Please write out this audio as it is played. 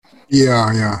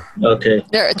Yeah, yeah. Okay.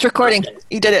 There, it's recording.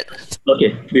 You did it.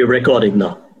 Okay, we're recording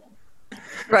now.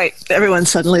 Right. Everyone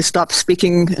suddenly stops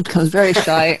speaking and becomes very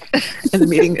shy, and the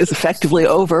meeting is effectively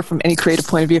over from any creative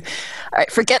point of view. All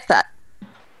right, forget that.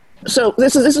 So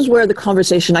this is where the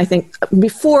conversation, I think,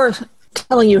 before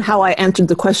telling you how I answered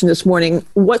the question this morning,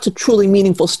 what's a truly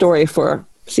meaningful story for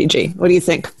CG? What do you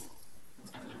think?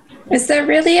 Is there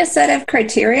really a set of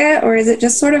criteria, or is it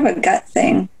just sort of a gut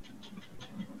thing?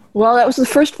 Well, that was the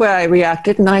first way I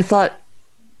reacted, and I thought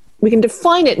we can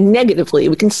define it negatively.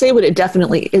 We can say what it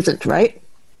definitely isn't, right?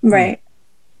 Right.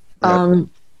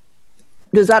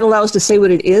 Does that allow us to say what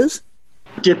it is?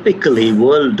 Typically,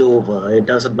 world over, it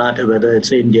doesn't matter whether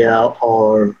it's India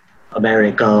or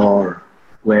America or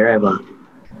wherever.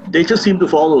 They just seem to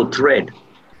follow a thread.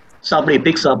 Somebody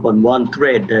picks up on one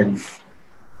thread and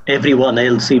everyone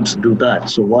else seems to do that.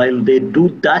 So while they do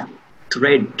that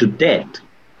thread to death,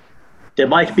 there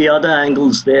might be other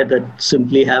angles there that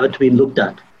simply haven't been looked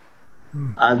at.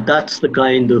 And that's the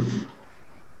kind of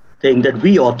thing that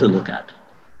we ought to look at.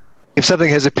 If something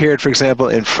has appeared, for example,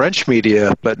 in French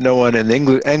media, but no one in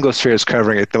the Anglosphere is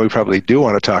covering it, then we probably do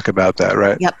want to talk about that,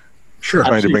 right? Yep. Sure.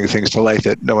 Trying to bring things to light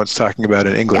that no one's talking about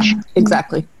in English. Yeah,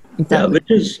 exactly. Yeah,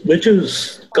 which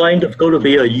is kind of going to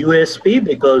be a USP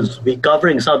because we're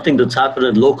covering something that's happened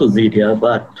in local media,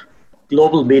 but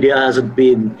global media hasn't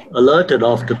been alert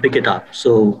enough to pick it up.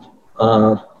 So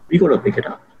we're going to pick it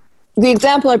up. The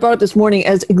example I brought up this morning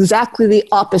is exactly the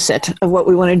opposite of what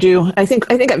we want to do. I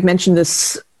think I've mentioned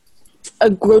this, a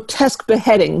grotesque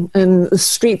beheading in the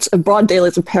streets of broad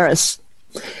daylight of Paris.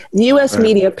 The U.S.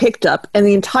 media picked up, and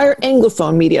the entire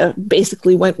Anglophone media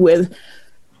basically went with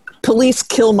police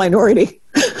kill minority.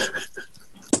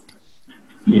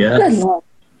 Yeah.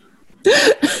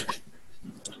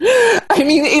 I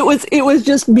mean, it was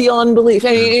just beyond belief.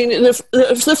 I mean,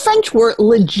 the French were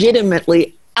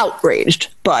legitimately outraged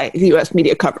by the U.S.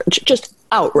 media coverage, just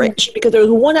outraged, because there was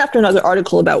one after another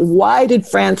article about why does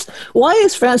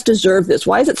France deserve this?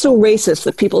 Why is it so racist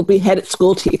that people behead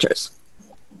school teachers?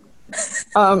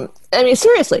 I mean,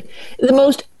 seriously, the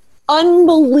most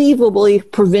unbelievably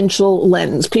provincial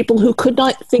lens. People who could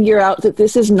not figure out that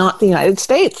this is not the United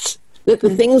States, that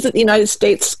the things that the United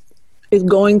States is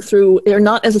going through, they're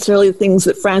not necessarily the things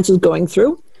that France is going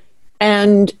through.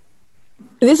 And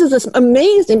this is just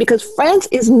amazing because France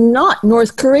is not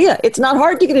North Korea. It's not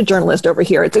hard to get a journalist over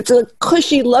here. It's a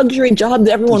cushy luxury job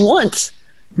that everyone wants.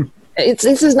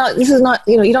 This is not,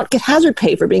 you don't get hazard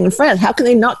pay for being in France. How can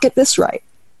they not get this right?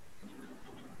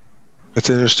 That's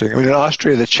interesting. I mean, in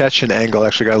Austria, the Chechen angle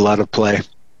actually got a lot of play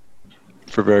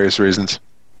for various reasons.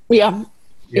 Yeah.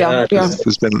 We've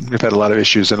had a lot of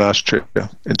issues in Austria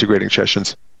integrating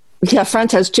Chechens. Yeah,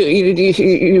 France has too.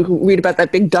 You read about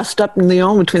that big dust-up in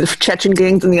Lyon between the Chechen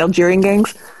gangs and the Algerian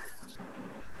gangs?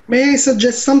 May I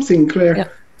suggest something,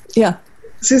 Claire? Yeah.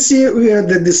 Since we had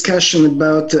the discussion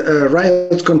about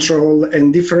riot control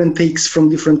and different takes from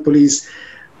different police,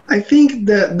 I think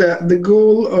the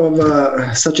goal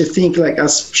of such a thing like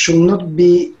us should not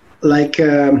be like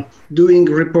doing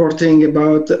reporting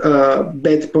about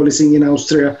bad policing in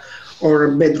Austria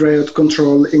or bad riot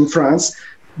control in France,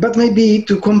 but maybe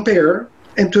to compare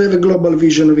and to have a global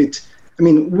vision of it. I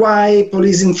mean, why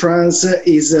police in France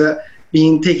is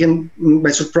being taken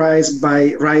by surprise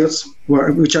by riots,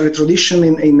 which are a tradition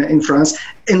in France,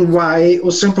 and why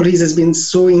Austrian police has been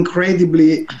so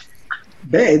incredibly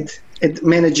bad at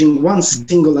managing one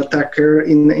single attacker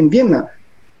in Vienna.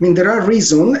 I mean, there are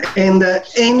reasons, and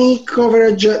any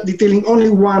coverage detailing only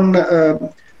one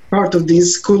part of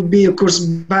this could be, of course,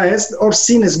 biased or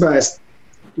seen as biased,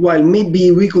 while maybe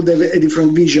we could have a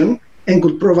different vision and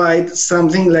could provide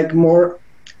something like more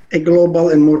a global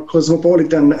and more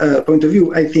cosmopolitan point of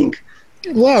view, I think.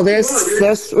 Well, we're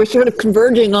sort of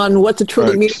converging on what's a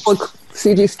truly meaningful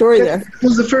CG story there. That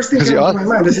was the first thing that came to my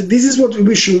mind. I said, this is what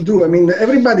we should do. I mean,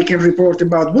 everybody can report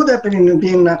about what happened in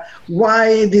Vienna,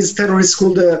 why these terrorists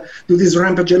could do this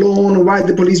rampage alone, why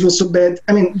the police was so bad.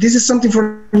 I mean, this is something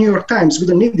for New York Times. We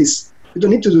don't need this. We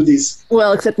don't need to do this.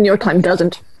 Well, except New York Times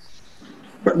doesn't.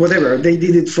 But whatever. They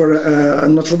did it for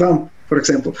Notre Dame, for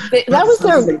example. That was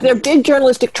their big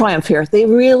journalistic triumph here. They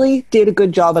really did a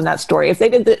good job on that story. If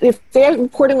their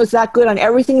reporting was that good on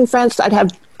everything in France,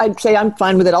 I'd say I'm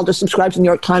fine with it. I'll just subscribe to the New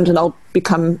York Times and I'll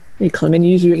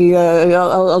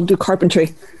I'll do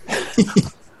carpentry.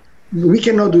 We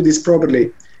cannot do this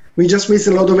properly. We just waste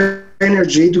a lot of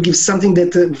energy to give something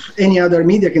that any other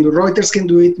media can do. Reuters can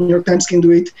do it, New York Times can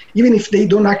do it, even if they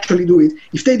don't actually do it.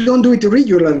 If they don't do it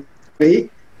regularly,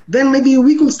 then maybe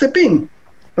we could step in.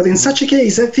 But in such a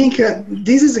case, I think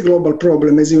this is a global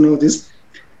problem, as you noticed.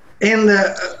 And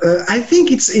I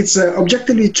think it's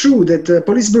objectively true that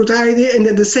police brutality, and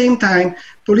at the same time,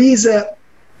 police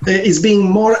is being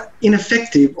more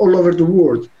ineffective all over the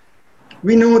world.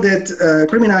 We know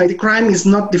that crime is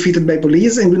not defeated by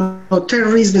police, and we know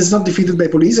terrorism is not defeated by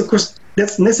police. Of course,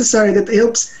 that's necessary, that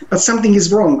helps, but something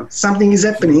is wrong, something is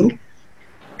happening,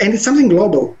 and it's something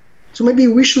global. So maybe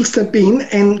we should step in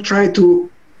and try to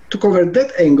cover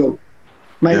that angle.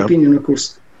 My opinion, of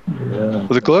course. Well,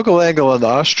 the global angle in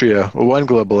Austria, well, one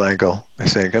global angle, I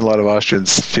think, and a lot of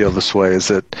Austrians feel this way, is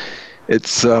that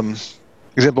it's,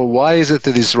 example, why is it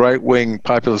that these right-wing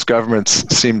populist governments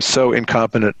seem so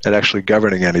incompetent at actually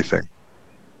governing anything?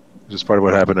 Which is part of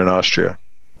what happened in Austria.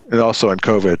 And also in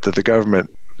COVID, that the government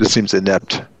just seems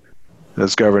inept. And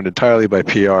it's governed entirely by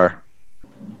PR.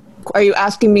 Are you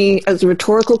asking me as a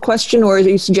rhetorical question, or are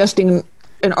you suggesting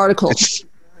an article?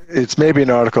 It's maybe an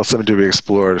article, something to be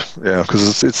explored,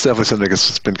 because it's definitely something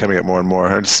that's been coming up more and more.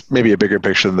 And it's maybe a bigger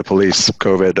picture than the police,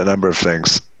 COVID, a number of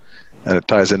things. And it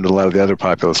ties into a lot of the other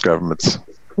populist governments.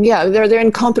 Yeah, they're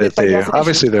incompetent by definition.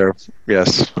 Obviously,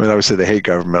 obviously they hate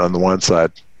government on the one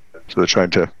side. So they're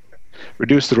trying to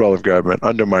reduce the role of government,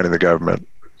 undermining the government.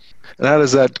 And how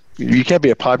does that, you can't be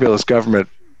a populist government,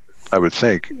 I would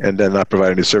think, and then not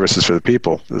provide any services for the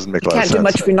people. It doesn't make a lot of sense. You can't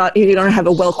do much if you don't have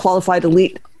a well-qualified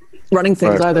elite running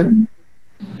things either.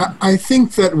 I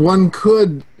think that one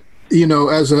could,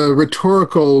 as a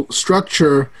rhetorical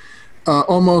structure,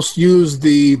 almost use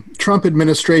the Trump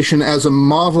administration as a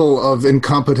model of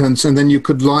incompetence, and then you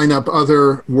could line up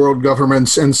other world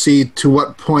governments and see to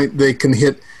what point they can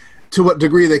hit, to what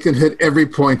degree they can hit every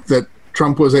point that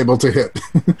Trump was able to hit.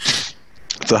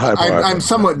 It's a high bar. I'm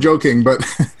somewhat joking, but...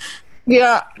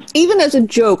 Yeah, even as a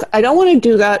joke, I don't want to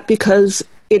do that because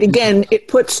it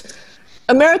puts...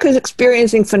 America is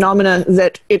experiencing phenomena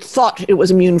that it thought it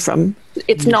was immune from.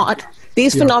 It's not.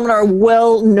 These phenomena are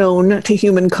well known to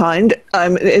humankind.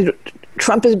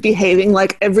 Trump is behaving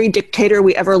like every dictator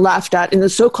we ever laughed at in the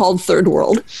so-called third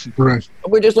world. Right.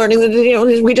 We're just learning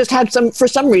that we just had for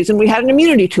some reason we had an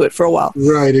immunity to it for a while.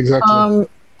 Right. Exactly.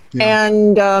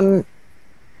 And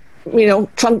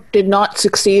Trump did not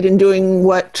succeed in doing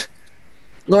what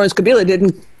Lawrence Kabila did.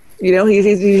 And, he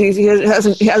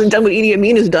hasn't done what Idi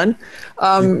Amin has done.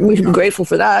 We should be grateful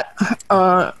for that.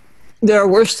 There are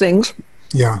worse things.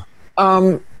 Yeah.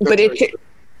 But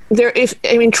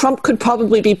Trump could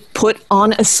probably be put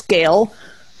on a scale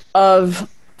of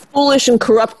foolish and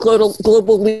corrupt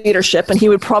global leadership, and he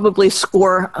would probably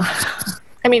score.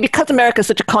 Because America is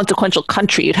such a consequential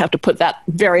country, you'd have to put that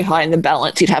very high in the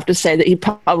balance. You'd have to say that he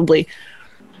probably,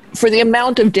 for the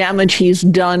amount of damage he's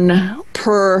done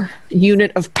per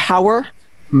unit of power,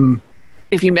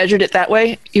 if you measured it that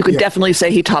way, you could definitely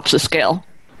say he tops the scale.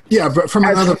 Yeah, but from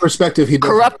another perspective, he does.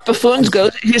 Corrupt buffoons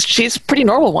goes, she's a pretty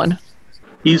normal one.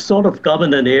 He's sort of come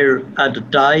in here at a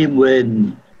time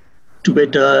when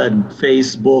Twitter and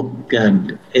Facebook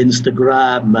and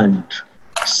Instagram and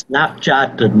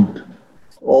Snapchat and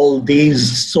all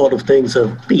these sort of things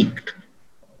have peaked.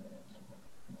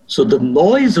 So the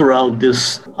noise around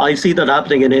this, I see that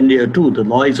happening in India too, the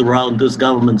noise around this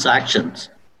government's actions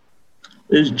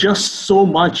is just so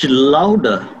much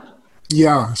louder.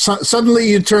 Yeah, suddenly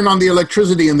you turn on the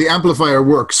electricity and the amplifier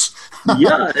works.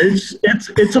 Yeah,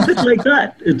 it's a bit like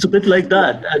that. It's a bit like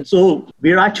that. And so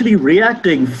we're actually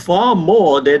reacting far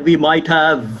more than we might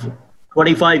have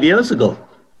 25 years ago.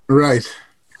 Right.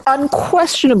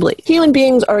 Unquestionably, human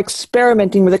beings are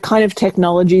experimenting with a kind of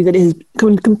technology that is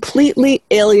completely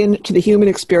alien to the human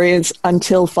experience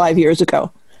until 5 years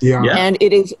ago. Yeah. And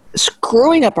it is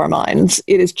screwing up our minds.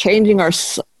 It is changing our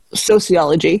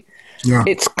sociology. Yeah.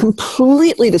 It's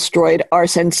completely destroyed our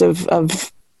sense of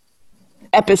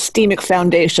epistemic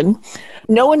foundation.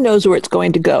 No one knows where it's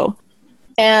going to go.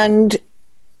 And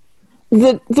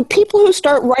the people who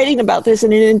start writing about this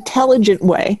in an intelligent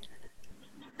way,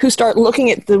 who start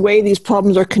looking at the way these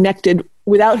problems are connected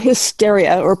without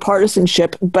hysteria or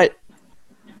partisanship, but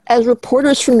as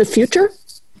reporters from the future,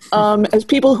 as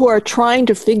people who are trying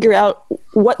to figure out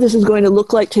what this is going to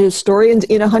look like to historians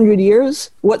in 100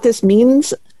 years, what this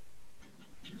means,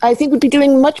 I think would be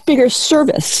doing much bigger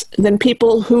service than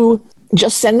people who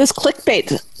just send this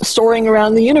clickbait soaring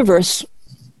around the universe.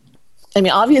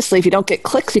 Obviously, if you don't get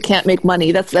clicks, you can't make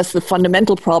money. That's the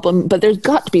fundamental problem. But there's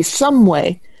got to be some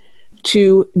way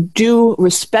to do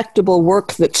respectable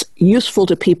work that's useful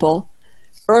to people,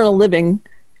 earn a living,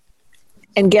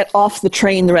 and get off the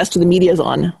train the rest of the media's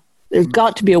on. There's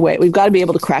got to be a way. We've got to be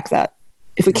able to crack that.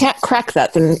 If we can't crack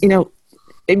that, then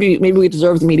maybe we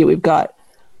deserve the media we've got.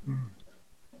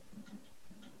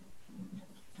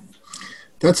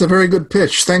 That's a very good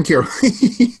pitch. Thank you.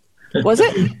 Was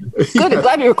it? Good. I'm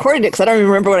glad you recorded it because I don't even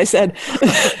remember what I said.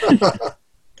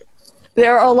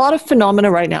 There are a lot of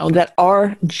phenomena right now that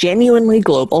are genuinely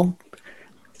global,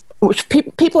 which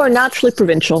people are naturally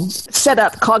provincial, set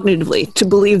up cognitively to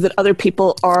believe that other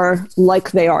people are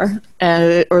like they are,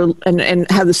 and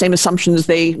have the same assumptions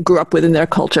they grew up with in their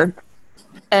culture,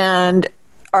 and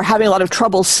are having a lot of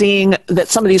trouble seeing that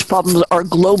some of these problems are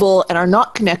global and are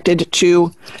not connected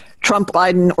to Trump,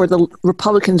 Biden, or the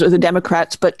Republicans or the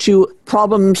Democrats, but to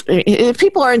problems.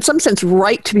 People are in some sense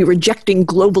right to be rejecting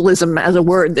globalism as a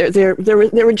word. They're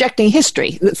rejecting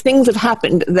history. That things have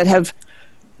happened that have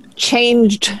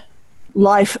changed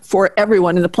life for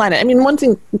everyone in the planet. I mean, one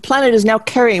thing, the planet is now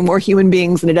carrying more human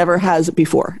beings than it ever has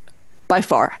before, by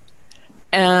far.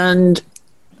 And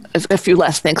a few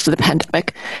less thanks to the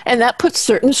pandemic. And that puts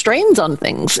certain strains on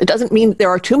things. It doesn't mean that there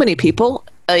are too many people.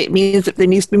 It means that there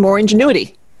needs to be more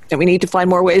ingenuity. And we need to find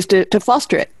more ways to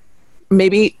foster it.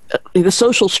 Maybe the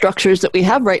social structures that we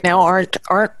have right now aren't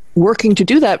working to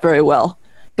do that very well.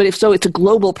 But if so, it's a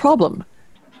global problem.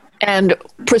 And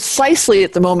precisely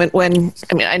at the moment when,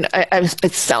 I mean,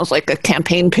 it sounds like a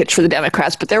campaign pitch for the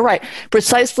Democrats, but they're right.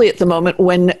 Precisely at the moment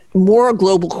when more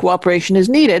global cooperation is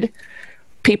needed,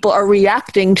 people are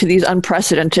reacting to these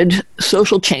unprecedented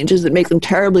social changes that make them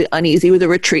terribly uneasy with a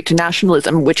retreat to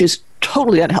nationalism, which is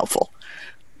totally unhelpful.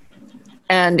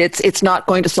 And it's not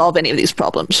going to solve any of these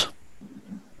problems.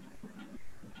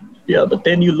 Yeah, but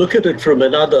then you look at it from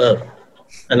another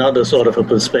sort of a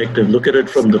perspective. Look at it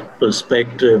from the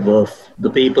perspective of the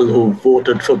people who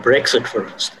voted for Brexit, for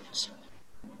instance.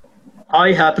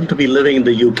 I happened to be living in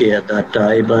the UK at that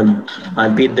time, and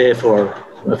I'd been there for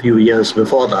a few years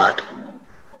before that.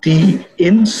 The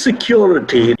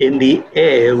insecurity in the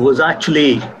air was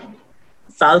actually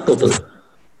palpable,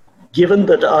 given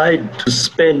that I'd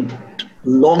spent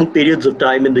long periods of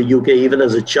time in the UK, even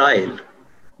as a child.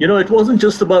 You know, it wasn't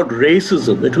just about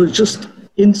racism, it was just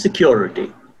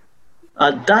insecurity.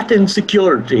 And that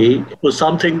insecurity was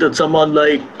something that someone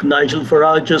like Nigel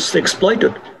Farage just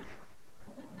exploited.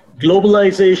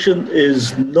 Globalization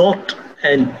is not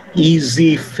an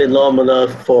easy phenomena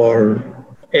for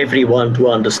everyone to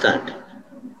understand.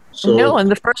 So, no,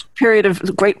 and the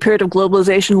great period of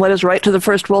globalization led us right to the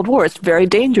First World War. It's very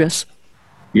dangerous.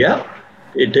 Yeah,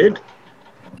 it did.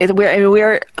 We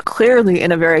are clearly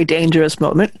in a very dangerous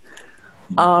moment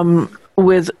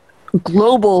with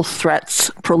global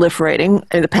threats proliferating,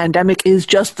 and the pandemic is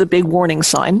just the big warning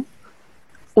sign.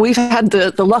 We've had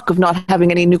the luck of not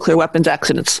having any nuclear weapons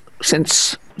accidents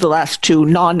since the last two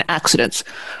non-accidents.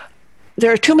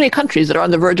 There are too many countries that are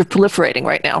on the verge of proliferating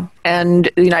right now,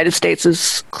 and the United States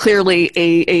is clearly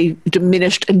a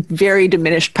very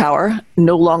diminished power,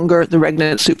 no longer the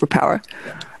regnant superpower.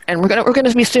 And we're going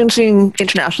to be soon seeing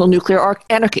international nuclear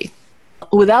anarchy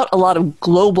without a lot of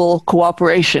global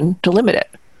cooperation to limit it.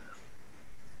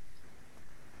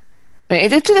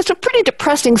 It's a pretty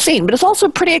depressing scene, but it's also a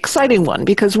pretty exciting one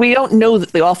because we don't know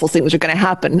that the awful things are going to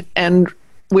happen, and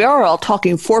we are all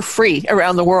talking for free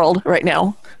around the world right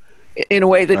now in a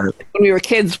way that when we were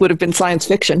kids would have been science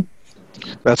fiction.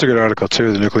 That's a good article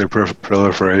too, the nuclear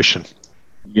proliferation.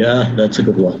 Yeah, that's a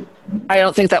good one. I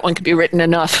don't think that one could be written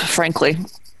enough, frankly.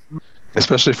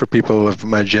 Especially for people of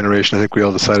my generation, I think we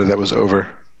all decided that was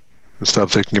over and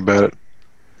stopped thinking about it.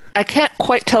 I can't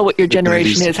quite tell what your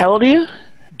generation is. How old are you?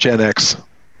 Gen X.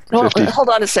 Well, hold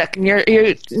on a second.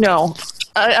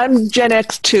 I'm Gen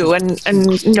X too,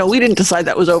 and no, we didn't decide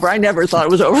that was over. I never thought it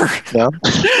was over. No?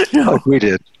 No. Like we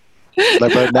did.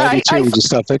 Like by 92, we just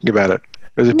stopped thinking about it.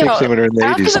 It was a big thing when we were in the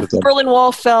 80s. After the Berlin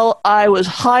Wall fell, I was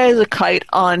high as a kite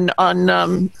on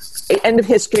end of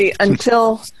history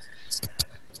until,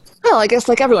 well, I guess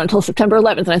like everyone, until September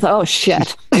 11th, and I thought, oh,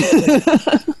 shit.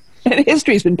 And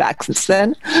history's been back since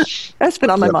then. That's been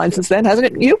on my mind since then, hasn't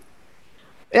it? You?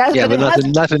 Yeah, but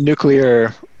not the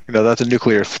nuclear, not the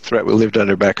nuclear threat we lived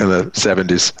under back in the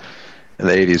 70s and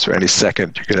the 80s, where any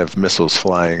second you could have missiles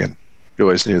flying, and you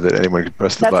always knew that anyone could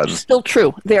press the button. That's still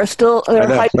true. They're it's true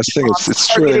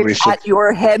at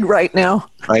your head right now.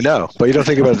 I know, but you don't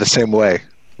think about it the same way,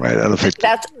 right? I don't think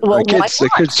the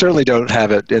kids certainly don't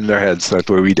have it in their heads like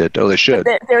the way we did. Oh, they should.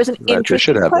 There's an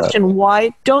interesting question. That.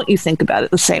 Why don't you think about it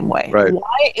the same way? Right.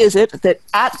 Why is it that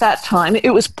at that time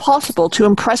it was possible to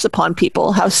impress upon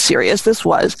people how serious this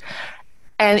was,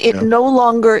 and it no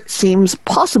longer seems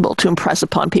possible to impress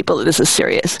upon people that this is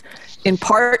serious? In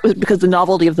part it was because of the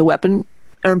novelty of the weapon,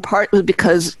 or in part it was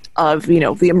because of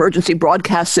the emergency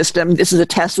broadcast system. This is a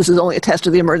test. This is only a test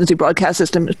of the emergency broadcast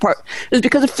system. It was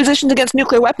because of Physicians Against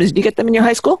Nuclear Weapons. Did you get them in your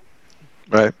high school?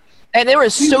 Right. And they were a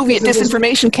Soviet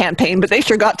disinformation campaign, but they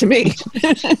sure got to me.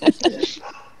 It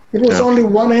was only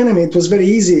one enemy. It was very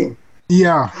easy.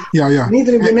 Yeah. In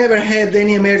Italy, we never had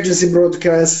any emergency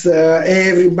broadcast.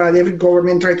 Every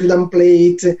government tried to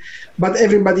downplay it, but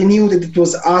everybody knew that it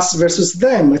was us versus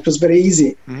them. It was very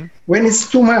easy. Mm-hmm. When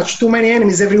it's too many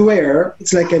enemies everywhere,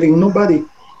 it's like having nobody.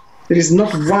 There is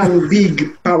not one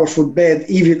big, powerful, bad,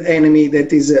 evil enemy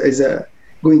that is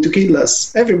going to kill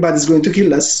us. Everybody's going to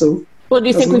kill us. So, well, do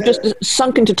you think we've just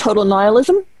sunk into total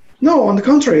nihilism? No, on the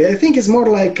contrary. I think it's more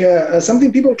like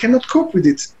something people cannot cope with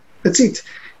it. That's it.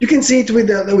 You can see it with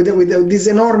this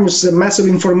enormous mass of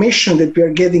information that we are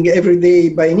getting every day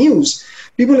by news.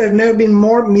 People have never been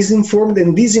more misinformed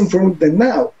and disinformed than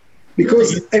now,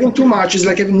 because having too much is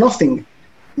like having nothing.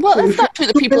 Well, that's not true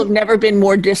that people have never been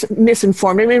more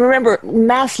misinformed. I mean, remember,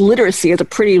 mass literacy is a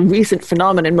pretty recent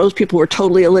phenomenon. Most people were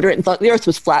totally illiterate and thought the earth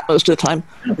was flat most of the time.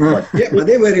 Yeah, but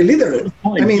they were illiterate.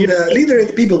 I mean,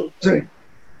 literate people, sorry.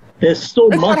 There's so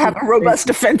much. I have a robust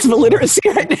defense of illiteracy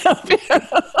right now.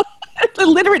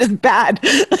 Illiterate is bad.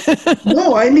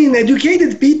 No, I mean,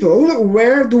 educated people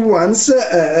were the ones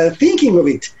thinking of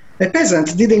it. A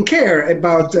peasant didn't care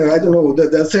about,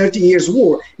 the 30 Years'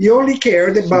 War. He only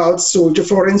cared about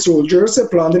foreign soldiers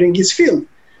plundering his field.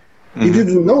 Mm-hmm. He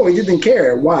didn't know, he didn't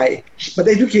care why. But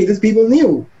educated people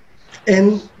knew.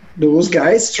 And those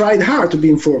guys tried hard to be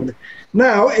informed.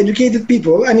 Now, educated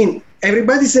people, I mean,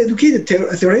 everybody's educated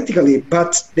theoretically,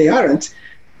 but they aren't.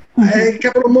 Mm-hmm. A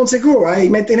couple of months ago, I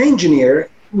met an engineer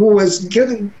who was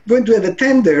going to have a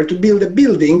tender to build a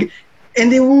building,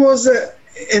 and it was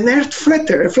an flat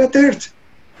earth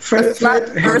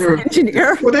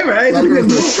engineer. Whatever, I don't even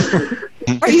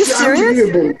know. Are you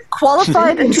serious?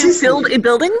 Qualified to build a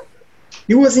building?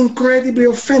 He was incredibly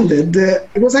offended.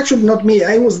 It was actually not me.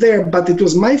 I was there, but it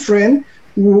was my friend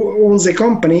who owns a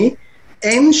company,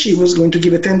 and she was going to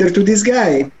give a tender to this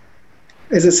guy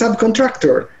as a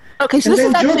subcontractor. Okay, so this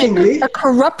is actually a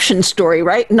corruption story,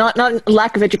 right? Not a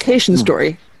lack of education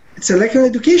story. It's a lack of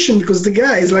education because the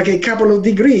guy is like a couple of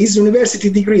degrees, university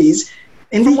degrees,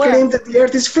 and he claimed that the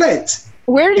earth is flat.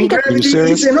 Where did he get gravity?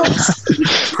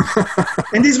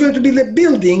 And he's going to build a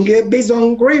building based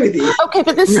on gravity. Okay,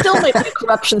 but this still might be a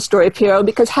corruption story, Piero,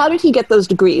 because how did he get those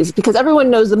degrees? Because everyone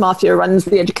knows the mafia runs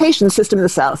the education system in the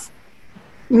South.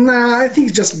 No, I think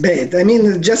it's just bad. I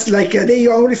mean, just like they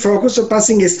only focus on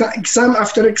passing exam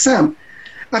after exam.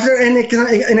 After an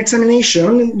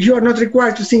examination, you are not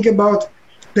required to think about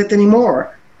that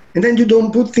anymore. And then you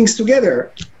don't put things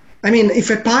together. I mean, if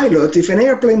an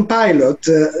airplane pilot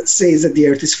says that the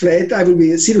earth is flat, I will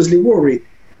be seriously worried.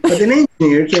 But an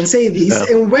engineer can say this,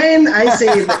 and when I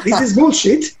say this is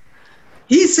bullshit,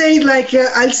 he said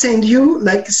I'll send you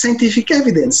scientific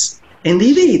evidence. And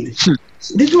he did.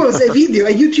 This was a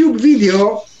YouTube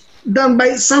video done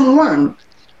by someone.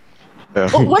 Yeah.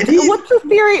 Well, what's the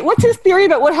theory? What's his theory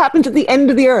about what happens at the end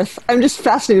of the Earth? I'm just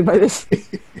fascinated by this.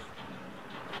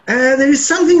 There is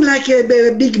something like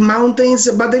big mountains,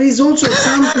 but there is also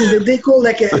something that they call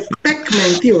a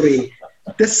Pac-Man theory.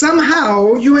 That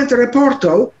somehow you enter a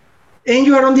portal and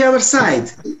you are on the other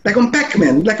side, like on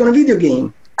Pac-Man, like on a video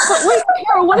game. But wait,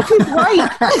 Piero, what if he's right?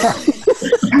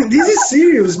 This is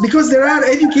serious because there are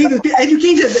educated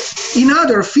in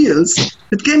other fields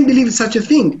that can believe such a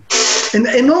thing. And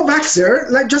a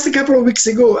no-vaxxer, just a couple of weeks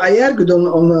ago, I argued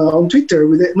on Twitter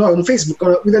on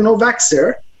Facebook with a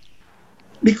no-vaxxer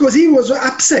because he was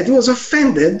upset, he was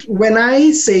offended when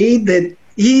I say that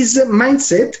his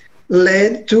mindset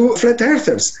led to flat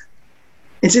earthers.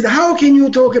 And said, how can you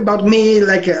talk about me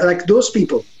like those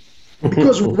people?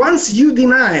 Because once you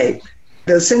deny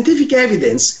the scientific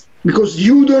evidence, because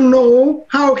you don't know,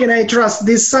 how can I trust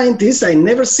this scientist? I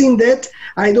never seen that.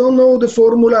 I don't know the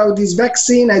formula of this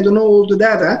vaccine. I don't know all the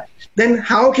data. Then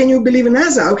how can you believe in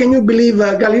NASA? How can you believe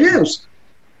Galileo's?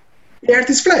 The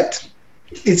earth is flat.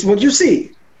 It's what you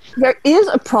see. There is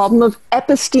a problem of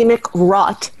epistemic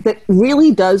rot that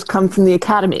really does come from the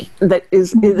academy, that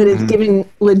is giving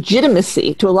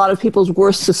legitimacy to a lot of people's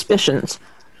worst suspicions.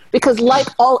 Because like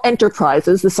all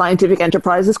enterprises, the scientific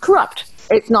enterprise is corrupt.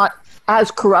 It's not as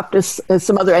corrupt as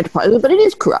some other enterprises, but it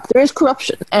is corrupt. There is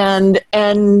corruption.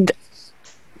 And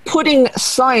putting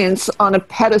science on a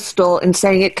pedestal and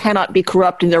saying it cannot be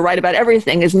corrupt and they're right about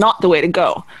everything is not the way to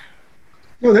go.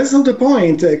 No, that's not the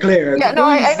point, Claire. Yeah, no,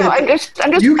 I know. I'm just.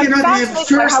 You cannot have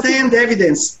first-hand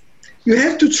evidence. You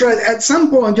have to try. At some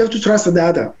point, you have to trust the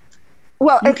data.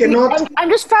 Well, I'm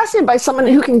just fascinated by someone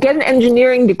who can get an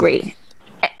engineering degree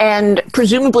and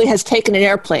presumably has taken an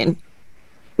airplane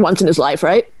once in his life,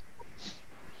 right?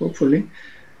 Hopefully.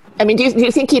 I mean, do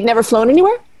you think he'd never flown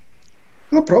anywhere?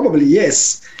 Oh, probably,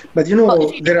 yes. But,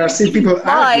 there are still people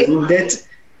arguing that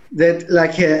that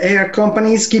like air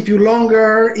companies keep you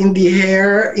longer in the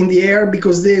air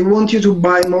because they want you to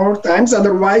buy more times.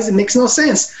 Otherwise, it makes no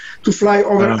sense to fly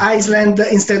over Iceland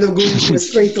instead of going to a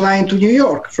straight line to New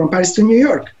York, from Paris to New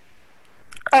York.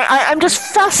 I'm just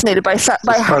fascinated by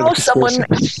how someone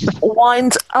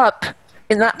winds up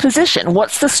in that position.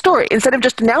 What's the story? Instead of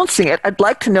just announcing it, I'd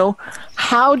like to know,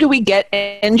 how do we get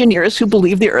engineers who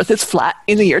believe the Earth is flat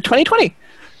in the year 2020?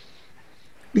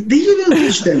 You don't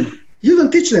teach them. You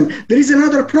don't teach them. There is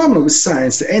another problem with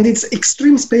science, and it's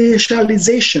extreme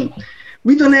specialization.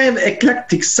 We don't have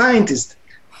eclectic scientists.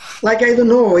 Like, I don't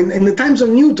know, in the times of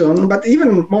Newton, but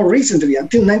even more recently,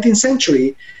 until 19th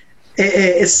century,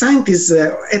 a scientist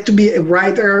had to be a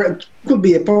writer, could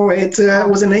be a poet,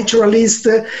 was a naturalist,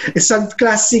 studied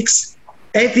classics,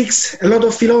 ethics, a lot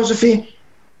of philosophy.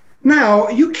 Now,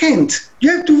 you can't.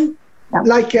 You have to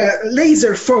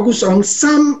laser focus on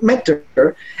some matter,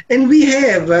 and we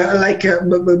have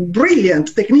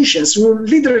brilliant technicians who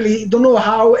literally don't know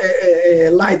how a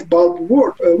light bulb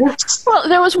works. Well,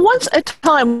 there was once a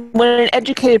time when an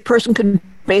educated person could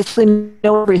basically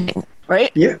know everything,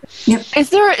 right? Yeah. Yep. Is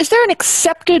there an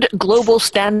accepted global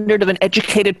standard of an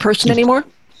educated person anymore?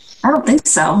 I don't think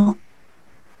so.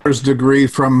 First degree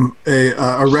from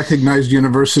a recognized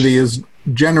university is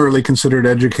generally considered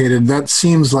educated. That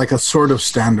seems like a sort of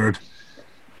standard.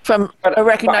 From a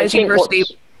recognized university.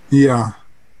 Yeah.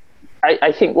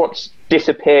 I think what's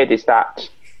disappeared is that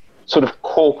sort of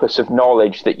corpus of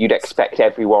knowledge that you'd expect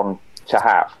everyone to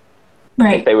have.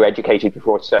 Right. If they were educated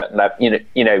before a certain level,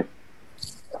 you know.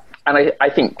 And I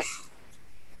think,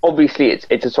 obviously,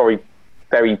 it's a sort of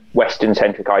very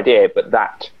Western-centric idea, but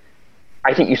that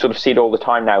I think you sort of see it all the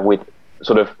time now with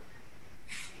sort of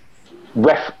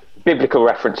biblical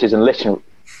references and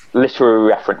literary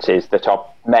references that are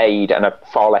made and are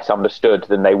far less understood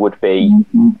than they would be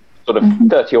sort of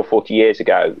 30 or 40 years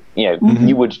ago. You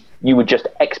know, you would just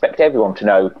expect everyone to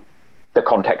know the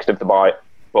context of the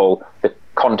Bible, the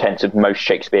contents of most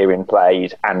Shakespearean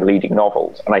plays and leading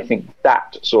novels. And I think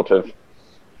that sort of,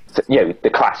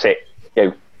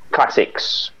 the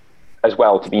classics as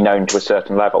well, to be known to a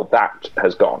certain level, that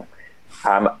has gone.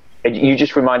 You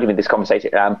just reminded me of this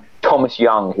conversation. Thomas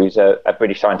Young, who's a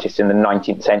British scientist in the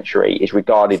 19th century, is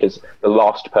regarded as the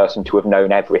last person to have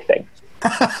known everything.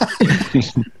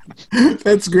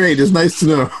 That's great. It's nice to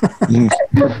know.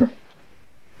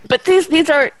 But these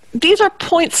are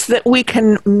points that we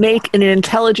can make in an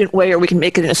intelligent way, or we can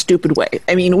make it in a stupid way.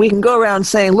 I mean, we can go around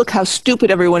saying, "Look how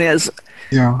stupid everyone is,"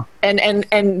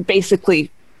 and basically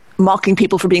mocking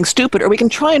people for being stupid, or we can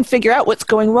try and figure out what's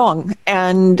going wrong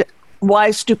and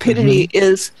why stupidity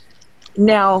is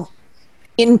now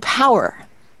in power,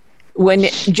 when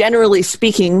generally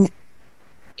speaking,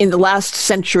 in the last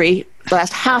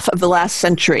half of the last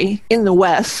century in the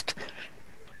West,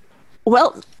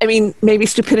 well, I mean, maybe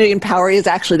stupidity and power is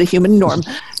actually the human norm.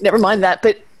 Never mind that,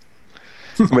 but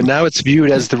now it's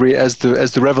viewed as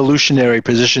the revolutionary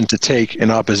position to take in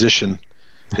opposition.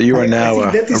 That you are now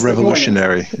a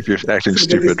revolutionary if you're acting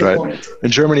stupid, right? Point. In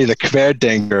Germany, the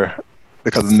Querdenker,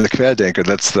 they call them the Querdenker.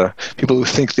 That's the people who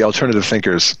think, the alternative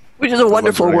thinkers. Which is a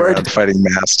wonderful word. Fighting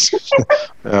masks.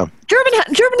 Yeah. German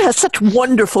has such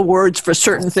wonderful words for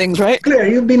certain things, right? Claire,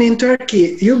 you've been in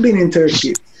Turkey. You've seen in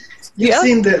Turkey. You have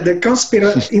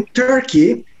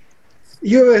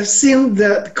seen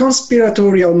the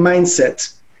conspiratorial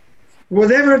mindset.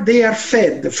 Whatever they are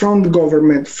fed from the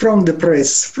government, from the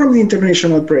press, from the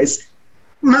international press,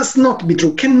 must not be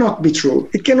true, cannot be true.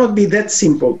 It cannot be that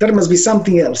simple. There must be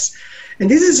something else. And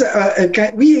this is,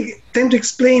 we tend to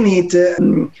explain it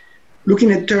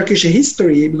looking at Turkish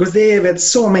history, because they have had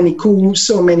so many coups,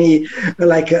 so many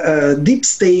deep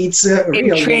states,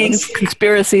 intrigues,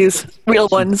 conspiracies, real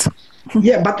ones.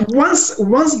 Yeah, but once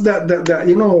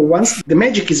the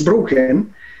magic is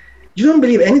broken, you don't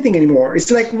believe anything anymore.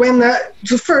 It's like when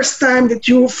the first time that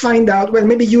you find out, well,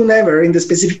 maybe you never in the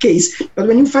specific case, but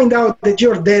when you find out that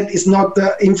your dad is not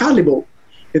infallible,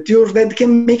 that your dad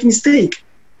can make mistake.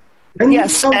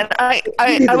 Yes, and I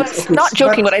was not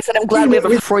joking when I said I'm glad we have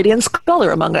a Freudian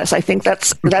scholar among us. I think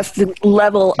that's the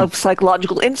level of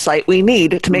psychological insight we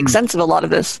need to make sense of a lot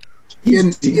of this.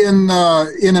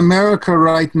 In America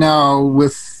right now,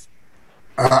 with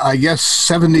I guess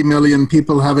 70 million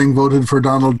people having voted for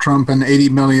Donald Trump and 80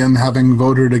 million having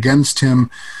voted against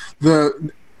him,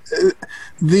 the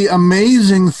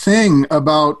amazing thing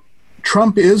about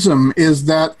Trumpism is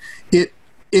that it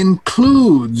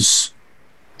includes,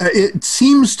 it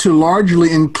seems to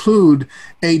largely include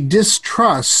a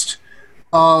distrust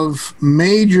of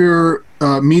major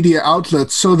media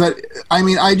outlets, so that, I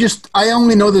mean, I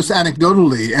only know this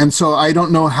anecdotally, and so I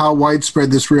don't know how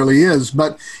widespread this really is,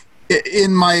 but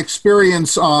in my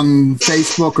experience on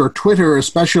Facebook or Twitter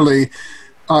especially,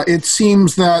 it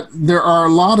seems that there are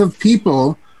a lot of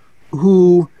people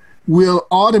who will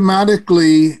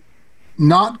automatically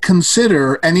not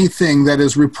consider anything that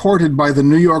is reported by the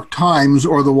New York Times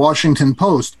or the Washington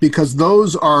Post, because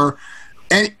those are,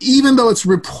 and even though it's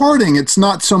reporting, it's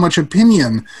not so much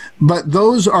opinion, but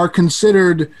those are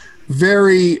considered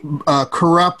very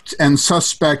corrupt and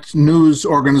suspect news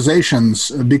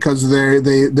organizations, because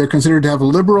they're considered to have a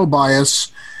liberal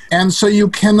bias, and so you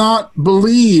cannot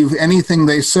believe anything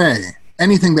they say,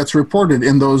 anything that's reported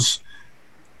in those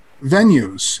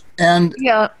venues. And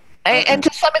yeah, and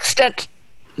to some extent,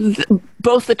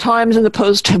 both the Times and the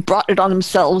Post have brought it on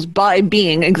themselves by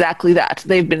being exactly that.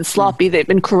 They've been sloppy, they've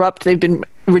been corrupt, they've been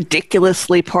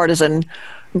ridiculously partisan,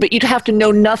 but you'd have to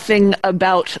know nothing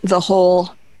about the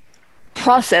whole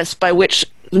process by which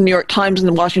the New York Times and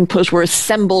the Washington Post were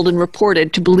assembled and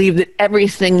reported to believe that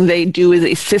everything they do is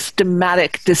a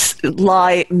systematic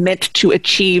lie meant to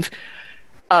achieve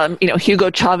Hugo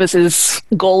Chavez's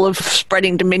goal of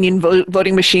spreading Dominion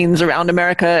voting machines around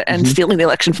America and stealing the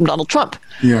election from Donald Trump.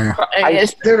 Yeah.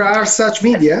 There are such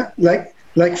media,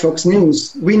 like Fox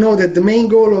News. We know that the main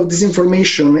goal of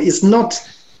disinformation is not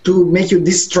to make you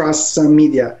distrust some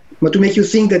media, but to make you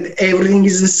think that everything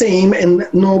is the same and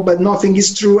but nothing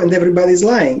is true and everybody is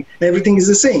lying. Everything is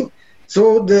the same.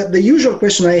 So the usual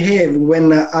question I have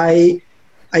when I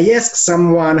ask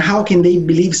someone how can they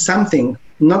believe something,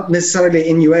 not necessarily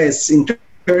in US, in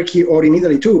Turkey or in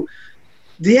Italy too,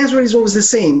 the answer is always the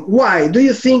same. Why? Do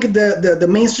you think the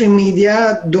mainstream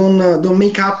media don't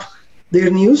make up their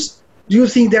news? Do you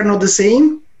think they're not the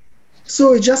same?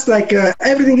 So it's just like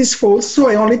everything is false, so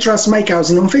I only trust my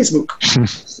cousin on Facebook.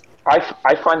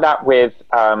 I find that with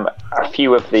a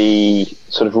few of the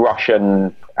sort of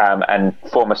Russian and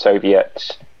former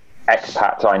Soviet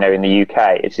expats I know in the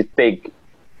UK. It's a big,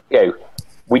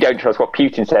 we don't trust what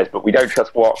Putin says, but we don't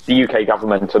trust what the UK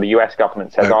government or the US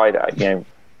government says either.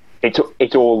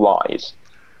 It's all lies.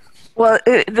 Well,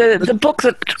 the book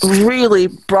that really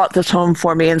brought this home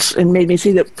for me and made me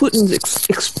see that Putin's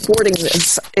exporting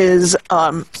this is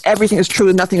Everything is True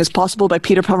and Nothing is Possible by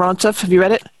Peter Pomerantsev. Have you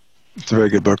read it? It's a very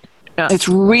good book. Yeah. It's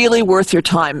really worth your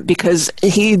time because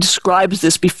he describes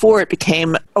this before it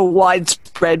became a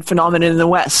widespread phenomenon in the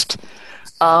West.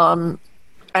 And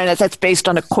that's based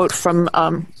on a quote from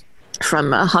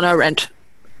Hannah Arendt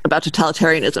about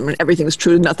totalitarianism and everything is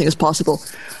true and nothing is possible.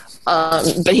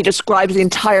 But he describes the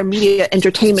entire media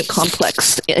entertainment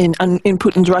complex in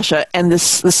Putin's Russia and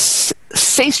this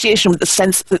satiation with the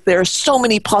sense that there are so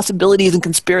many possibilities and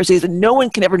conspiracies and no one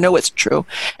can ever know what's true.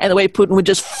 And the way Putin would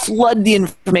just flood the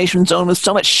information zone with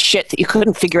so much shit that you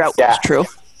couldn't figure out what's true.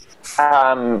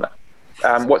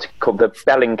 What's it called? The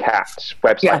Bellingcat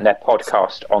website and their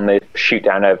podcast on the shoot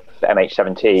down of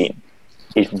MH17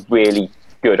 is really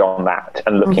good on that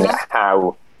and looking at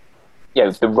how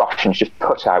the Russians just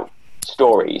put out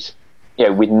stories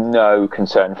with no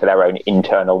concern for their own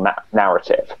internal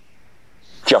narrative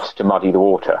just to muddy the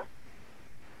water.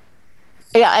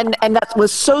 Yeah, and that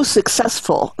was so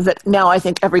successful that now I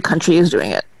think every country is doing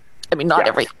it. I mean, not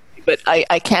every, but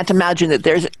I can't imagine that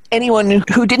there's anyone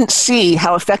who didn't see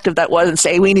how effective that was and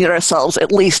say, we need ourselves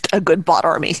at least a good bot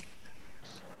army.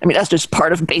 I mean, that's just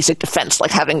part of basic defense,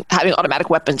 like having automatic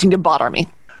weapons. You need a bot army.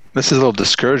 This is a little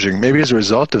discouraging. Maybe as a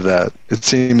result of that, it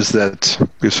seems that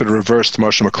we've sort of reversed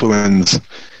Marshall McLuhan's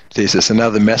thesis, and now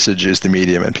the message is the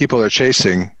medium, and people are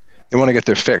chasing. They want to get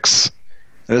their fix.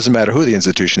 It doesn't matter who the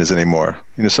institution is anymore.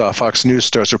 So Fox News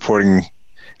starts reporting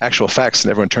actual facts,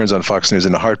 and everyone turns on Fox News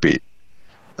in a heartbeat.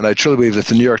 And I truly believe that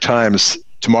the New York Times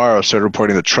tomorrow started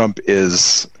reporting that Trump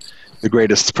is the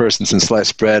greatest person since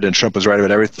sliced bread, and Trump was right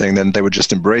about everything, then they would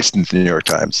just embrace the New York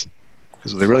Times.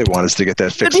 Because what they really want is to get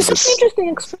that fix. It'd be such an interesting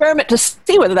experiment to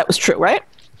see whether that was true, right?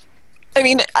 I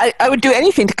mean, I would do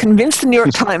anything to convince the New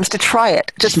York Times to try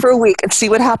it just for a week and see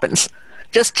what happens.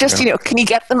 Just can you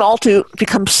get them all to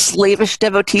become slavish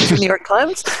devotees of the New York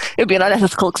Times? It would be an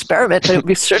unethical experiment, but it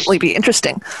would certainly be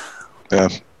interesting. Yeah.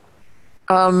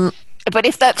 But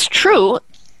if that's true,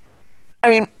 I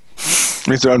mean... It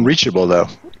means they're unreachable, though.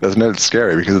 Doesn't it? It's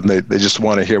scary because they just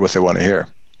want to hear what they want to hear.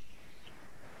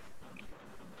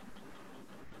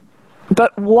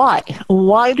 But why?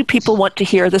 Why do people want to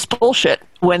hear this bullshit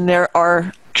when there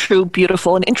are true,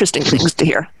 beautiful, and interesting things to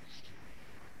hear?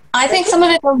 I think some of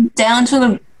it goes down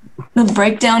to the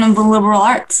breakdown of the liberal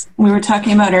arts we were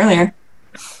talking about earlier.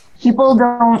 People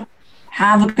don't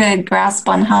have a good grasp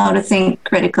on how to think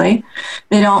critically.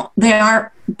 They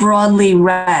aren't broadly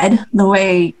read the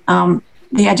way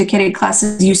the educated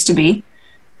classes used to be.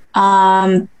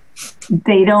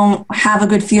 They don't have a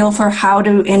good feel for how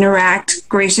to interact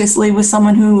graciously with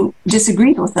someone who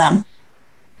disagreed with them.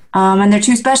 And they're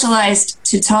too specialized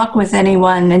to talk with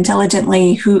anyone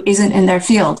intelligently who isn't in their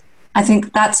field. I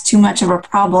think that's too much of a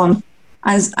problem.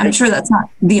 As I'm sure that's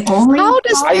not the only. How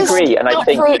does I agree, and I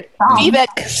think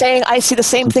Vivek saying I see the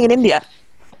same thing in India?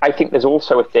 I think there's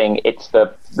also a thing. It's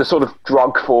the sort of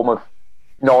drug form of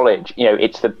knowledge. You know,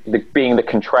 it's the being the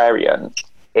contrarian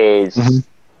is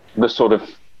the sort of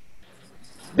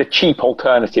the cheap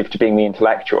alternative to being the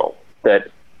intellectual.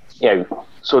 That, you know,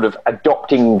 sort of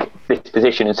adopting this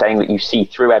position and saying that you see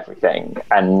through everything,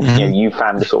 and you know, you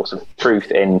found the source of truth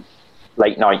in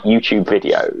late night YouTube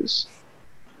videos,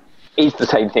 is the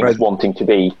same thing as wanting to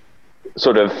be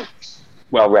sort of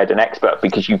well read and expert,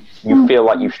 because you feel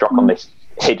like you've struck on this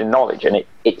hidden knowledge, and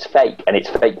it's fake, and it's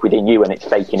fake within you, and it's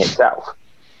fake in itself.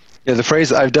 Yeah, the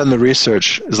phrase "I've done the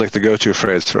research" is like the go-to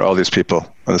phrase for all these people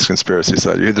on this conspiracy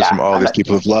side. You hear this from all these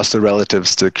people who've lost their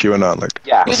relatives to QAnon. Like,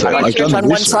 do the research on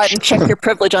one side and check your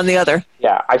privilege on the other.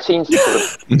 Yeah, I've seen sort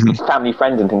of family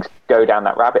friends and things go down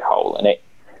that rabbit hole, and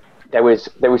there was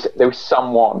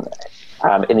someone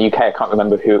in the UK, I can't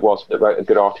remember who it was, that wrote a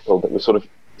good article that was sort of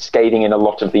scathing in a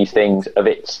lot of these things of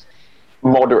its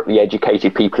moderately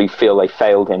educated people who feel they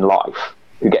failed in life,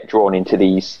 who get drawn into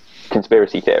these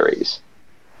conspiracy theories,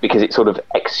 because it sort of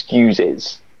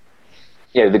excuses,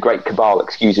 you know, the great cabal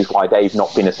excuses why they've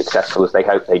not been as successful as they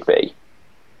hoped they'd be.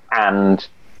 And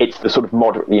it's the sort of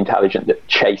moderately intelligent that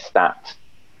chase that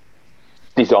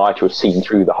desire to have seen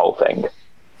through the whole thing.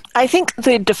 I think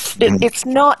it's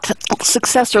not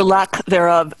success or lack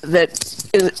thereof that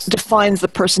defines the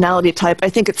personality type. I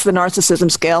think it's the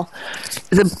narcissism scale.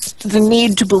 The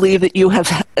need to believe that you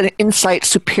have an insight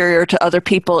superior to other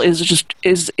people is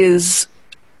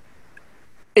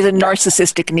a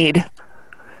narcissistic need.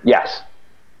 Yes.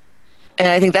 And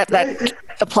I think that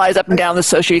applies up and down the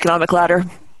socioeconomic ladder.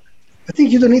 I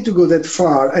think you don't need to go that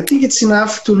far. I think it's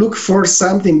enough to look for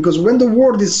something, because when the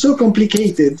world is so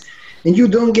complicated and you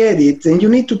don't get it, and you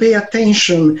need to pay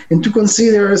attention and to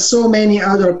consider so many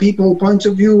other people's points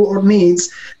of view or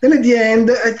needs, then at the end,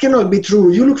 it cannot be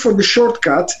true. You look for the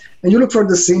shortcut and you look for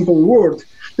the simple word.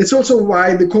 That's also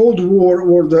why the Cold War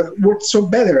worked so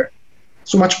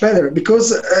much better,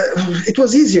 because it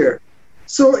was easier.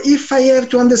 So if I have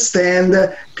to understand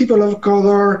people of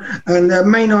color and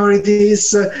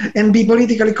minorities and be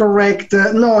politically correct,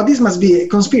 no, this must be a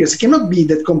conspiracy. It cannot be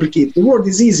that complicated. The word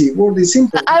is easy. The word is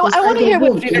simple. I want to hear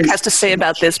what Vivek has to say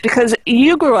about this, because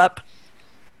you grew up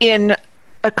in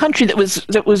a country that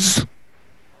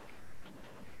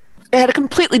had a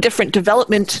completely different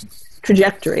development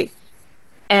trajectory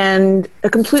and a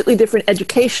completely different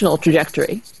educational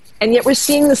trajectory, and yet we're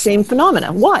seeing the same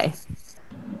phenomena. Why?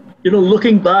 You know,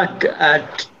 looking back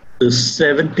at the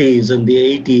 70s and the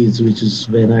 80s, which is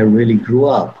when I really grew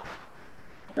up,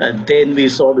 and then we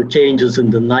saw the changes in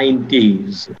the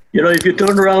 90s. You know, if you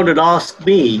turn around and ask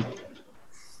me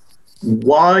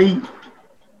why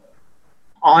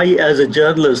I, as a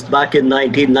journalist back in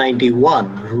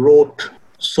 1991, wrote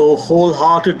so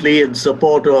wholeheartedly in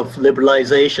support of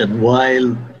liberalization,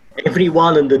 while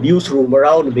everyone in the newsroom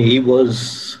around me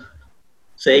was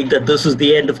saying that this is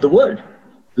the end of the world.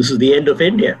 This is the end of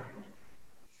India.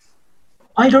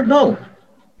 I don't know.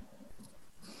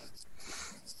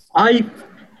 I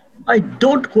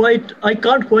can't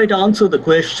quite answer the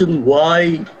question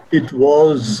why it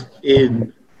was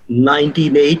in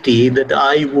 1980 that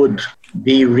I would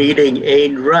be reading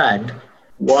Ayn Rand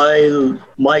while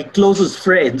my closest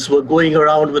friends were going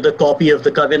around with a copy of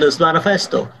the Communist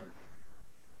Manifesto.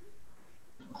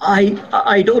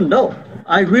 I don't know.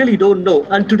 I really don't know.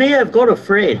 And today I've got a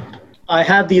friend. I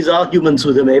have these arguments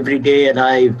with him every day, and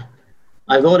I've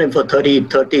known him for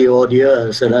 30 odd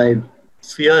years, and I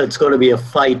fear it's going to be a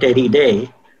fight any day.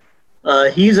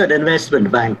 He's an investment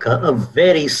banker, a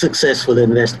very successful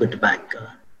investment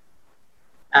banker.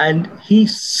 And he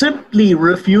simply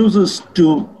refuses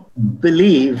to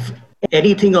believe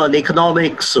anything on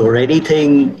economics or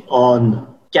anything on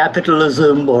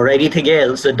capitalism or anything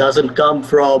else that doesn't come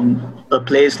from a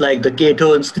place like the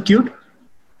Cato Institute,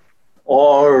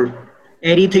 or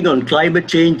anything on climate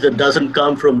change that doesn't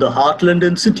come from the Heartland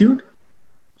Institute.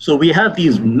 So we have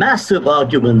these massive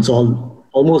arguments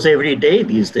almost every day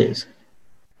these days.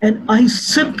 And I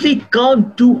simply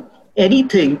can't do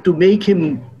anything to make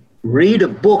him read a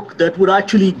book that would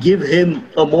actually give him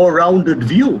a more rounded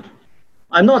view.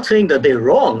 I'm not saying that they're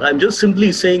wrong. I'm just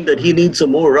simply saying that he needs a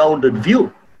more rounded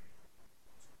view.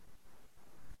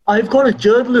 I've got a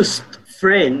journalist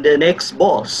friend, an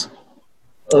ex-boss,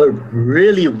 a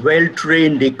really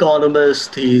well-trained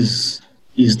economist. He's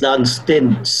done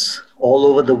stints all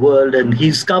over the world, and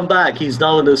he's come back. He's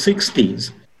now in the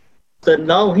 60s. And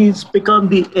now he's become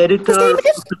the editor of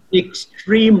an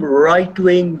extreme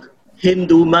right-wing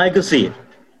Hindu magazine.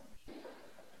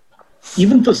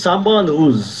 Even for someone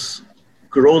who's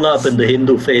grown up in the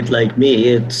Hindu faith like me,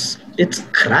 it's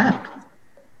crap.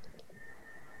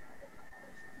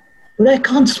 But I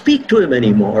can't speak to him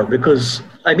anymore because,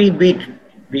 I mean,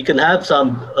 we can have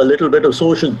a little bit of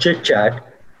social chit-chat,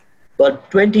 but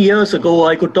 20 years ago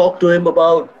I could talk to him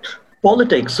about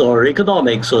politics or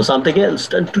economics or something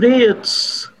else. And today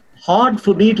it's hard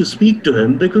for me to speak to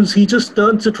him because he just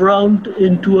turns it around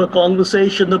into a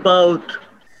conversation about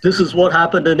this is what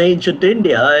happened in ancient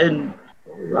India. And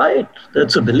right,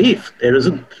 that's a belief. There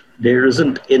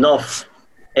isn't enough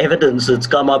evidence that's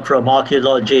come up from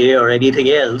archaeology or anything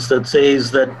else that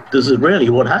says that this is really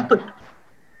what happened.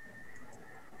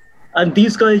 And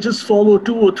these guys just follow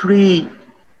 2 or 3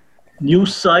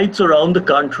 news sites around the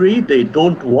country. They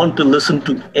don't want to listen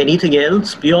to anything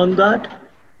else beyond that.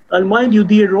 And mind you,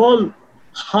 they're all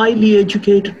highly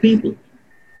educated people.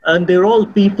 And they're all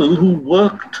people who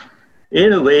worked,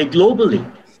 in a way, globally.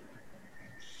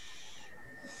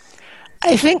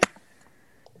 I think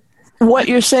what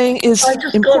you're saying is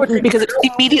important because it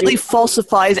immediately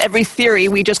falsifies every theory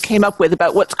we just came up with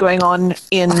about what's going on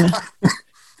in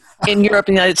Europe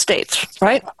and the United States,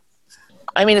 right?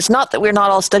 I mean, it's not that we're not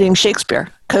all studying Shakespeare,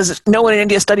 because no one in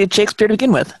India studied Shakespeare to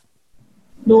begin with.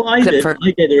 No, I did.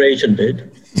 My generation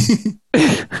did.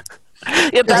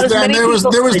 There was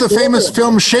the famous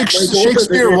film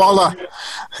Shakespeare Walla.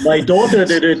 My daughter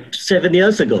did it 7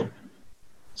 years ago.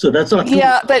 So that's not true.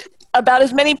 Yeah, but about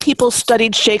as many people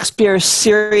studied Shakespeare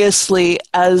seriously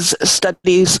as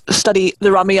study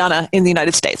the Ramayana in the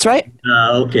United States, right?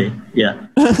 Okay, yeah.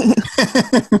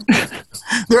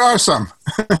 There are some.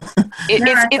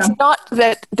 It's not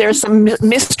that there's some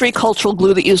mystery cultural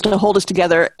glue that used to hold us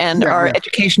together and our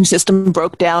education system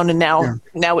broke down and now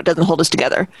it doesn't hold us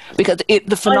together. Because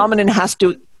the phenomenon has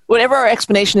to, whatever our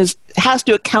explanation is, has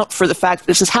to account for the fact that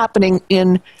this is happening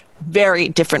in very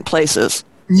different places.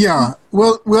 Yeah.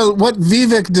 Well, what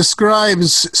Vivek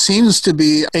describes seems to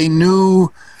be a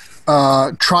new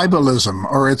tribalism,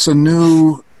 or it's a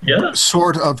new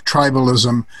sort of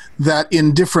tribalism that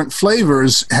in different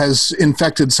flavors has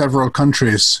infected several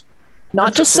countries.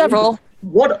 Not just several.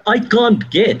 What I can't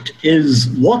get is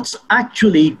what's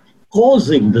actually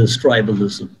causing this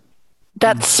tribalism.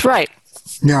 That's right.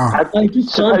 Yeah. I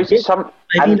just can't get,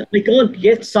 I can't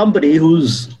get somebody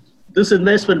who's, this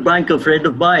investment banker friend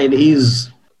of mine, he's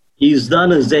done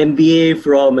his MBA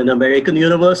from an American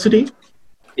university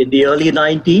in the early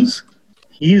 90s.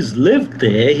 He's lived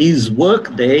there, he's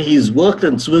worked there, he's worked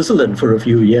in Switzerland for a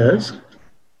few years.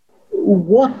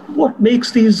 What makes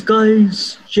these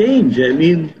guys change? I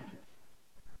mean,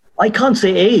 I can't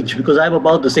say age because I'm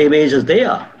about the same age as they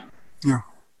are. Yeah.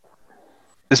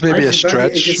 This may be a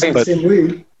stretch, but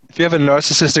if you have a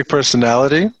narcissistic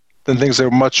personality, then things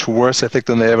are much worse, I think,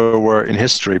 than they ever were in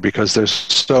history because there's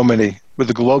so many. With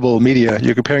the global media,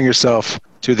 you're comparing yourself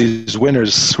to these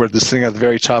winners who are this thing at the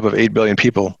very top of 8 billion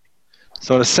people.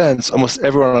 So in a sense, almost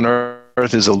everyone on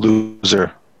Earth is a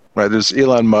loser, right? There's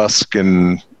Elon Musk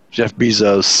and Jeff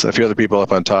Bezos, a few other people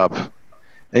up on top.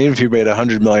 And even if you made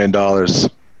 $100 million,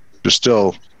 you're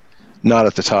still not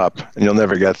at the top, and you'll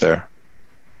never get there.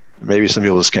 Maybe some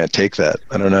people just can't take that.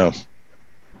 I don't know.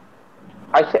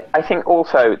 I think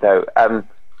also, though, and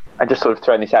just sort of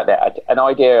throwing this out there, an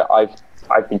idea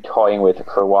I've been toying with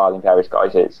for a while in various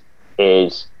guises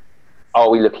is, are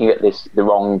we looking at this the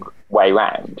wrong way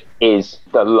round? Is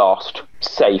the last,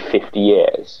 say, 50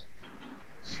 years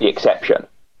the exception?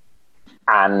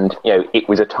 And, it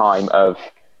was a time of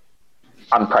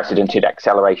unprecedented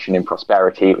acceleration in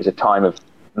prosperity. It was a time of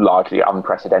largely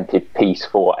unprecedented peace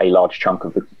for a large chunk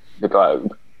of the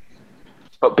globe.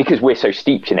 But because we're so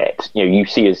steeped in it, you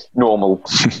see as normal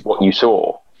what you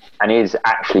saw. And is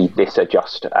actually this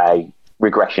just a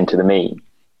regression to the mean?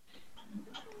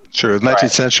 Sure. The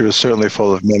 19th century was certainly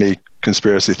full of many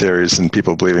conspiracy theories and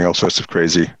people believing all sorts of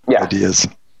crazy ideas.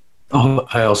 Oh,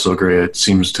 I also agree. It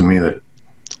seems to me that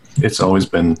it's always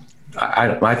been,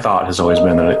 my thought has always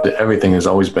been that everything has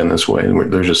always been this way.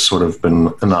 And they're just sort of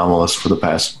been anomalous for the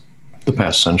past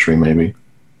century, maybe.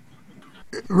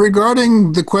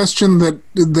 Regarding the question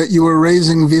that you were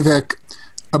raising, Vivek,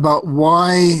 about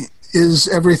why is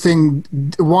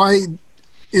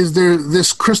there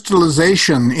this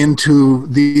crystallization into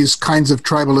these kinds of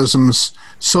tribalisms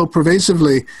so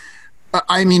pervasively?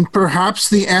 I mean, perhaps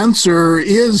the answer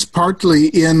is partly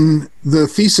in the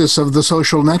thesis of the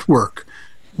social network,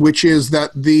 which is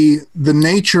that the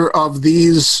nature of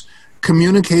these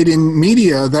communicating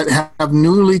media that have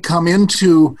newly come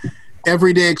into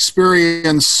everyday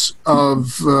experience of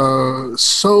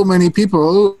so many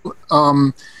people,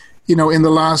 in the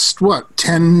last,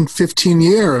 10, 15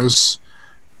 years,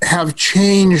 have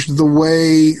changed the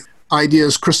way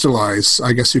ideas crystallize,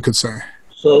 I guess you could say.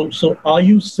 So are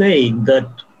you saying that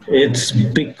it's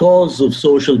because of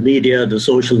social media, the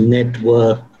social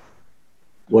network,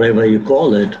 whatever you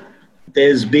call it,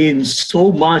 there's been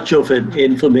so much of an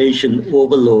information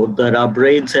overload that our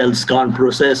brain cells can't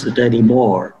process it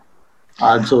anymore?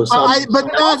 And so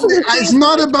it's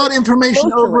not about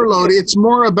information overload. It's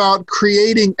more about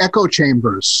creating echo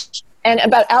chambers. And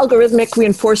about algorithmic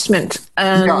reinforcement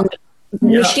and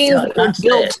machines that's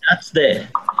built. That's there.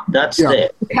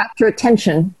 To capture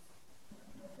attention.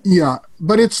 Yeah,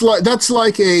 but that's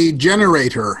like a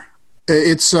generator.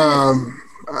 It's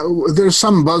there's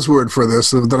some buzzword for this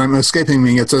that I'm escaping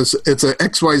me. It's a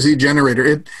XYZ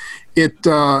generator.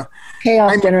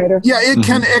 Chaos generator. Yeah, it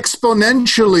can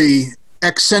exponentially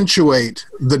accentuate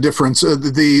the difference.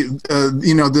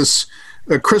 This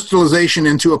crystallization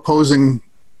into opposing,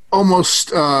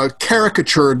 almost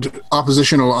caricatured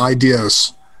oppositional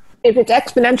ideas. If it's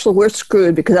exponential, we're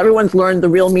screwed because everyone's learned the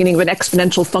real meaning of an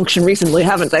exponential function recently,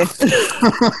 haven't they?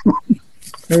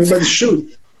 Everybody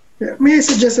should. May I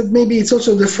suggest that maybe it's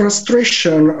also the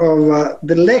frustration of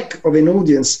the lack of an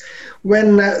audience.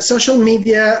 When social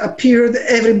media appeared,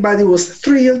 everybody was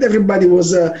thrilled, everybody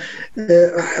was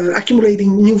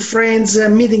accumulating new friends,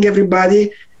 meeting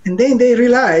everybody, and then they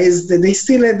realized that they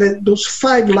still had those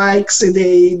 5 likes a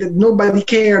day, that nobody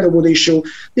cared about what they show.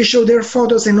 They show their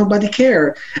photos and nobody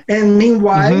cared. And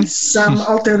meanwhile, some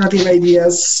alternative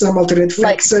ideas, some alternative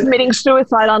facts. Like committing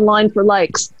suicide online for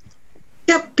likes.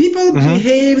 Yeah, people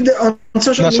behaved on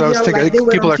social media like they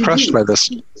were people on are TV. crushed by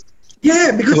this.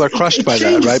 Yeah, because people are crushed by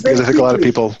that, right? Because I think a lot of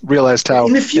people realized how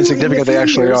insignificant they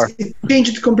actually are. It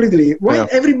changed completely. When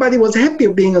everybody was happy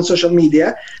of being on social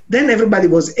media, then everybody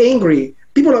was angry.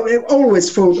 People have always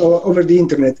fought over the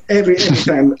internet every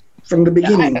time from the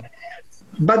beginning.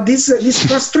 But this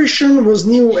frustration was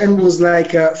new and was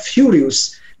like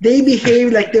furious. They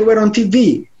behaved like they were on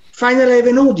TV. Finally, I have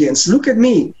an audience. Look at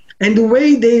me. And the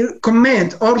way they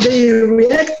comment or they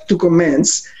react to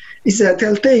comments is a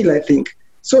telltale, I think.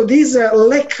 So this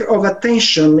lack of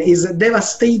attention is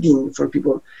devastating for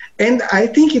people. And I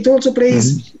think it also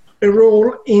plays a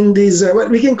role in this,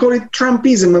 we can call it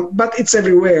Trumpism, but it's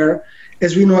everywhere.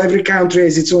 As we know, every country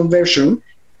has its own version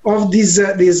of this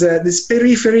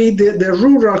periphery, the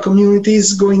rural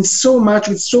communities going with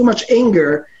so much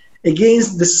anger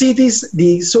against the cities,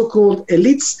 the so-called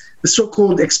elites, the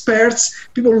so-called experts,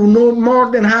 people who know more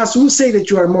than us, who say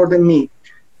that you are more than me.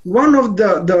 One of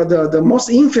the most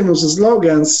infamous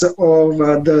slogans of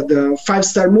the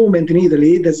five-star movement in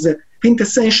Italy, that's the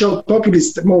quintessential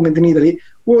populist movement in Italy,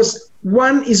 was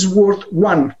 "one is worth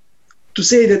one," to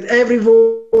say that every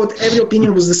vote, every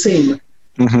opinion was the same.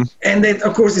 And that,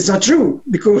 of course, it's not true,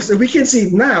 because we can see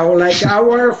it now, like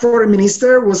our foreign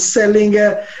minister was selling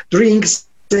drinks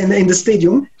in the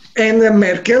stadium, and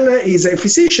Merkel is a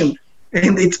physician,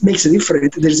 and it makes a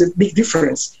difference. There's a big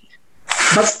difference.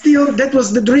 But still, that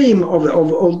was the dream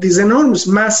of this enormous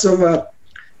mass of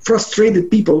frustrated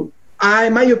people.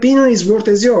 My opinion is worth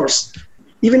as yours.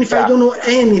 Even if I don't know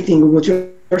anything of what you're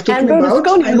talking about,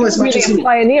 I know as much as you. A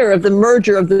pioneer of the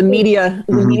merger of the media,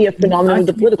 the media phenomenon with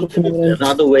the political phenomenon.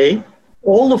 Another way,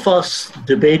 all of us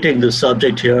debating the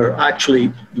subject here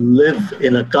actually live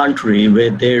in a country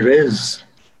where there is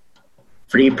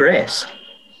free press.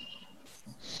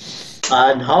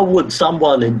 And how would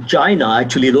someone in China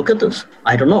actually look at this?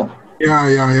 I don't know.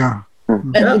 Yeah.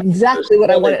 That's exactly what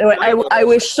I wanted. I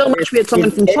wish so much we had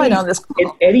someone from China on this call.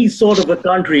 In any sort of a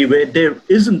country where there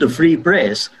isn't a free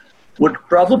press would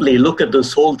probably look at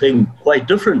this whole thing quite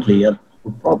differently and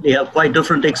would probably have quite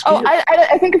different experience.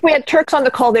 I think if we had Turks on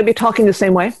the call, they'd be talking the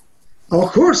same way.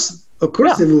 Of course they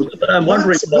would. But I'm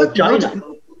wondering about China.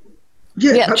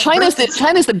 China's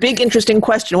the big interesting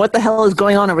question. What the hell is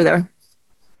going on over there?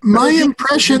 My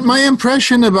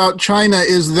impression about China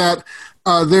is that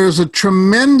there's a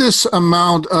tremendous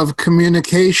amount of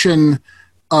communication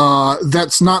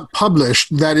that's not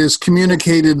published, that is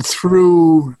communicated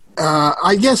through,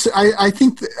 I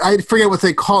think, I forget what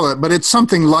they call it, but it's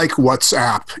something like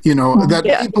WhatsApp, that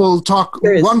people talk,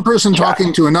 one person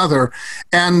talking to another,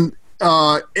 and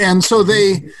so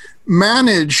they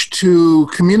manage to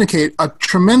communicate a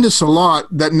tremendous lot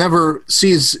that never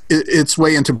sees its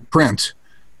way into print.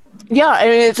 Yeah, I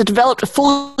mean, it's a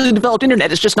fully developed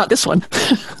internet. It's just not this one.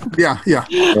 Yeah.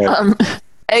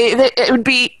 It would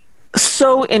be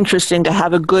so interesting to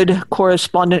have a good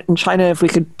correspondent in China if we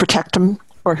could protect him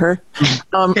or her.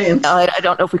 I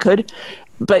don't know if we could,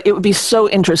 but it would be so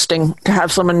interesting to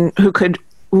have someone who could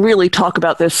really talk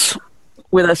about this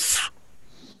with us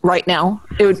right now.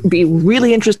 It would be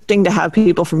really interesting to have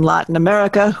people from Latin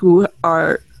America who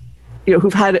are,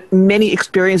 who've had many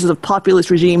experiences of populist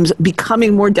regimes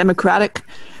becoming more democratic.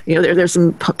 There's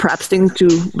some perhaps things to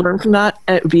learn from that.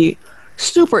 And it would be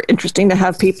super interesting to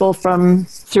have people from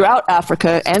throughout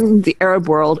Africa and the Arab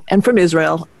world and from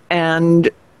Israel and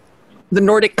the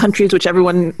Nordic countries, which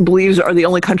everyone believes are the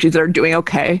only countries that are doing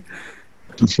okay.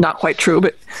 Not quite true,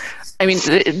 but I mean,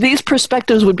 these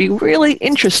perspectives would be really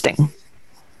interesting.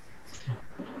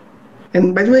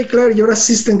 And by the way, Claire, your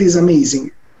assistant is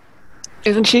amazing.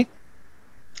 Isn't she?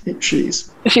 She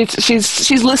is.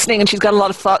 She's listening, and she's got a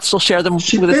lot of thoughts. She'll share them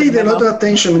she with us. She paid a lot of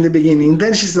attention in the beginning.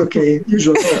 Then she's okay.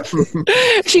 Usual stuff.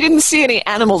 She didn't see any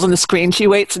animals on the screen. She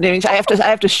waits, and I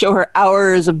have to show her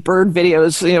hours of bird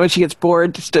videos. When she gets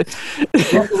bored. Just to.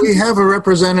 We have a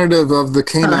representative of the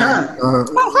canine. Oh,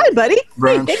 hi, buddy.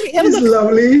 Branch. Hey, Daisy, He's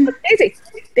lovely.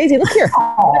 Daisy, look here.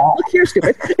 Look here,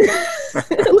 stupid.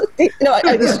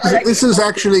 This is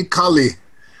actually Kali.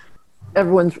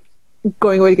 Everyone's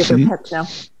going away to get their pets now.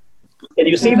 Can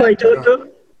you see my turtle?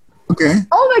 Okay.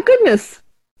 Oh my goodness.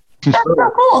 That's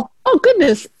so cool. Oh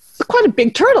goodness. It's quite a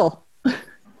big turtle.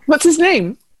 What's his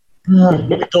name?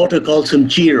 My daughter calls him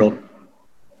Chiro.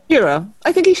 Chiro.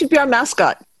 I think he should be our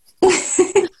mascot.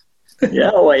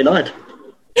 Yeah, why not?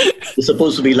 You're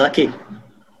supposed to be lucky.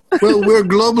 Well, we're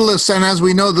globalists, and as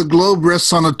we know, the globe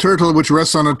rests on a turtle, which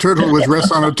rests on a turtle, which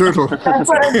rests on a turtle. That's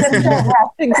what I was going to say. Yeah.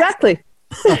 Exactly.